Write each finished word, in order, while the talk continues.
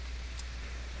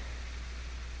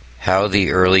How the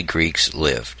early Greeks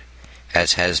lived.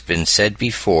 As has been said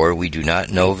before, we do not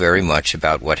know very much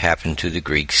about what happened to the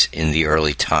Greeks in the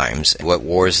early times, what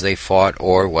wars they fought,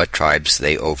 or what tribes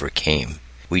they overcame.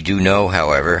 We do know,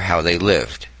 however, how they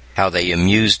lived, how they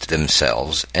amused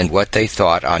themselves, and what they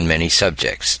thought on many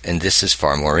subjects, and this is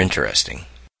far more interesting.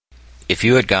 If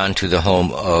you had gone to the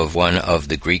home of one of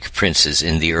the Greek princes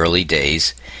in the early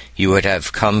days, you would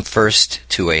have come first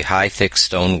to a high thick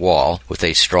stone wall with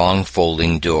a strong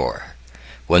folding door.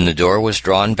 When the door was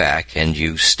drawn back and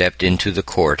you stepped into the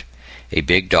court, a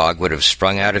big dog would have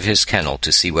sprung out of his kennel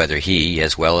to see whether he,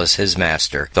 as well as his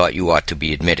master, thought you ought to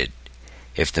be admitted.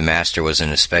 If the master was an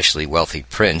especially wealthy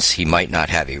prince, he might not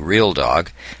have a real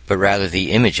dog, but rather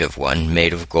the image of one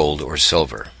made of gold or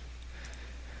silver.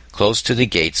 Close to the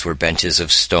gates were benches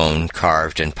of stone,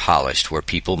 carved and polished, where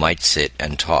people might sit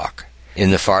and talk.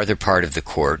 In the farther part of the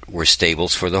court were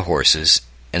stables for the horses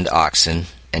and oxen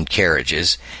and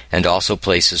carriages, and also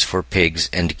places for pigs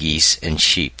and geese and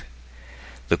sheep.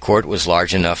 The court was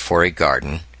large enough for a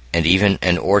garden, and even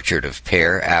an orchard of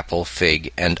pear, apple,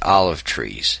 fig, and olive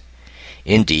trees.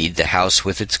 Indeed, the house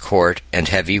with its court and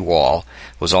heavy wall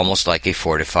was almost like a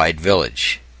fortified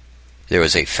village. There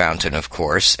was a fountain, of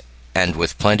course, and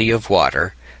with plenty of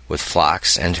water, with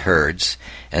flocks and herds,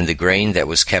 and the grain that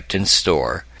was kept in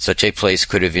store, such a place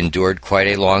could have endured quite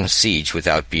a long siege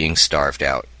without being starved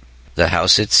out. The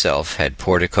house itself had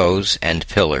porticos and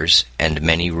pillars and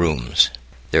many rooms.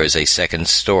 There was a second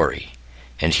story,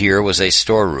 and here was a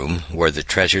storeroom where the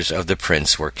treasures of the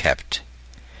prince were kept.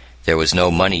 There was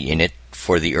no money in it,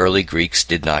 for the early Greeks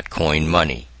did not coin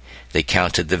money. They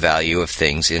counted the value of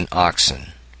things in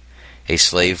oxen. A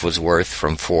slave was worth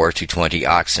from 4 to 20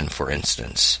 oxen, for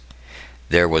instance.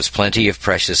 There was plenty of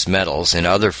precious metals in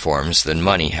other forms than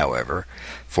money, however,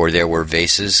 for there were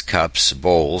vases, cups,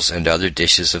 bowls, and other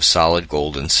dishes of solid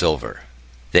gold and silver.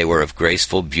 They were of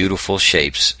graceful, beautiful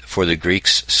shapes, for the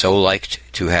Greeks so liked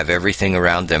to have everything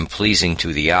around them pleasing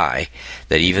to the eye,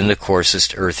 that even the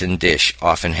coarsest earthen dish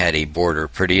often had a border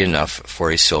pretty enough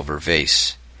for a silver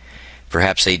vase.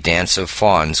 Perhaps a dance of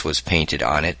fawns was painted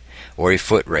on it, or a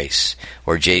foot race,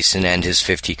 or Jason and his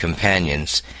 50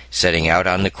 companions setting out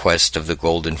on the quest of the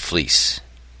golden fleece.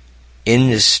 In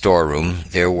this storeroom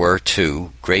there were,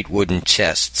 too, great wooden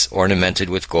chests ornamented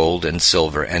with gold and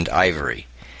silver and ivory,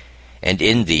 and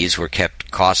in these were kept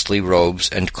costly robes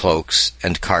and cloaks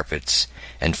and carpets,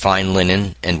 and fine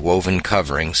linen and woven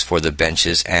coverings for the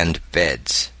benches and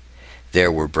beds.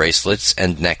 There were bracelets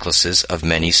and necklaces of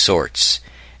many sorts,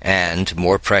 and,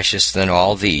 more precious than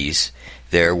all these,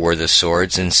 there were the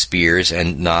swords and spears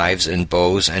and knives and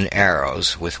bows and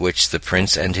arrows with which the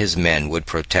prince and his men would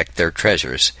protect their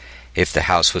treasures if the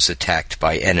house was attacked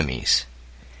by enemies.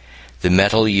 The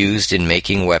metal used in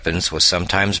making weapons was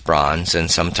sometimes bronze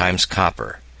and sometimes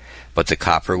copper, but the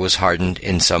copper was hardened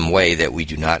in some way that we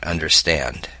do not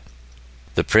understand.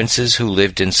 The princes who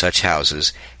lived in such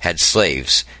houses had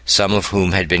slaves, some of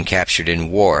whom had been captured in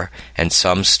war, and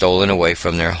some stolen away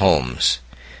from their homes.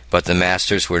 But the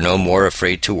masters were no more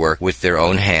afraid to work with their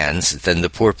own hands than the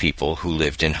poor people who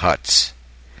lived in huts.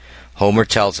 Homer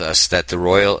tells us that the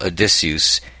royal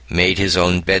Odysseus made his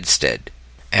own bedstead,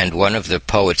 and one of the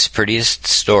poet's prettiest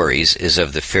stories is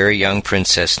of the fair young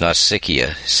princess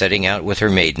Nausicaa setting out with her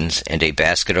maidens and a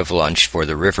basket of lunch for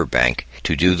the river bank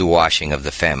to do the washing of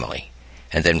the family,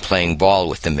 and then playing ball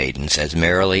with the maidens as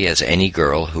merrily as any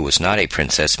girl who was not a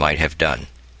princess might have done.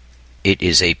 It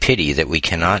is a pity that we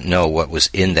cannot know what was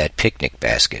in that picnic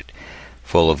basket,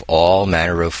 full of all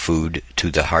manner of food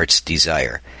to the heart's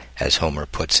desire, as Homer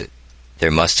puts it. There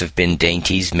must have been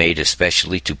dainties made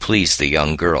especially to please the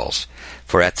young girls,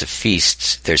 for at the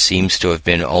feasts there seems to have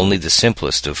been only the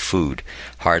simplest of food,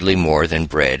 hardly more than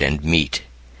bread and meat.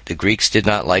 The Greeks did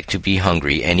not like to be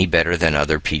hungry any better than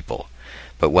other people,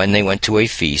 but when they went to a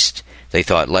feast, they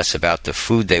thought less about the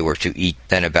food they were to eat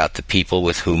than about the people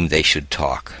with whom they should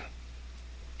talk.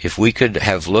 If we could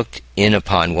have looked in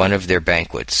upon one of their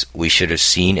banquets, we should have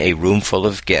seen a room full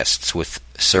of guests, with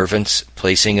servants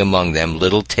placing among them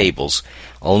little tables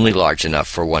only large enough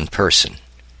for one person.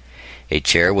 A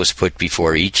chair was put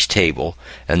before each table,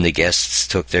 and the guests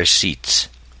took their seats.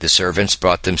 The servants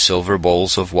brought them silver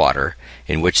bowls of water,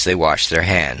 in which they washed their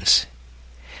hands.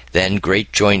 Then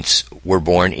great joints were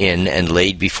borne in and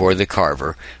laid before the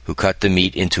carver, who cut the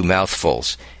meat into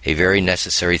mouthfuls, a very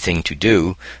necessary thing to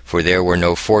do, for there were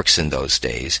no forks in those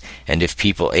days, and if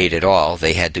people ate at all,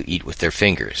 they had to eat with their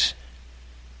fingers.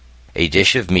 A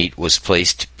dish of meat was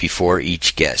placed before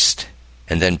each guest,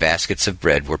 and then baskets of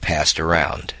bread were passed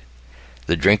around.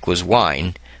 The drink was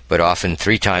wine, but often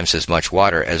 3 times as much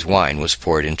water as wine was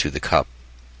poured into the cup.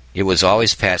 It was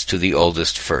always passed to the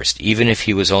oldest first, even if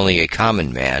he was only a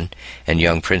common man, and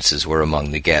young princes were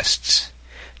among the guests.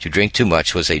 To drink too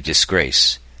much was a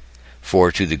disgrace,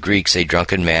 for to the Greeks a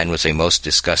drunken man was a most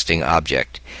disgusting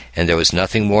object, and there was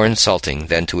nothing more insulting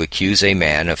than to accuse a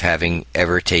man of having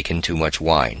ever taken too much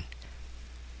wine.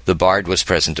 The bard was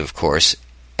present, of course,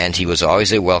 and he was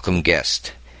always a welcome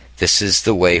guest. This is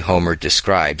the way Homer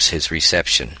describes his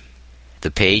reception.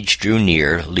 The page drew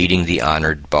near, leading the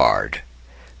honored bard.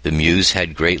 The Muse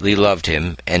had greatly loved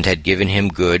him, and had given him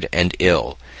good and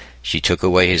ill. She took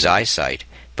away his eyesight,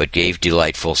 but gave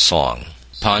delightful song.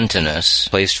 Pontonous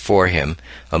placed for him,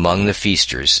 among the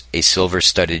feasters, a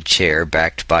silver-studded chair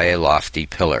backed by a lofty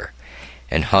pillar,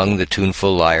 and hung the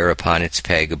tuneful lyre upon its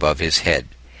peg above his head,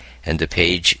 and the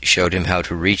page showed him how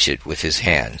to reach it with his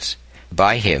hands.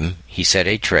 By him he set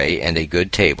a tray and a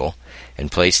good table,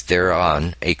 and placed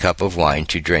thereon a cup of wine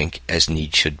to drink as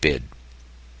need should bid.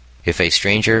 If a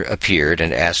stranger appeared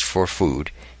and asked for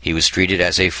food, he was treated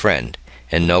as a friend,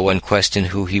 and no one questioned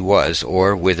who he was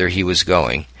or whither he was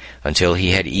going, until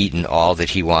he had eaten all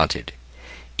that he wanted.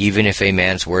 Even if a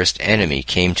man's worst enemy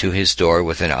came to his door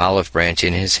with an olive branch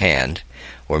in his hand,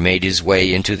 or made his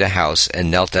way into the house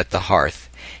and knelt at the hearth,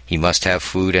 he must have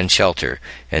food and shelter,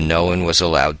 and no one was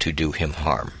allowed to do him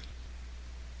harm.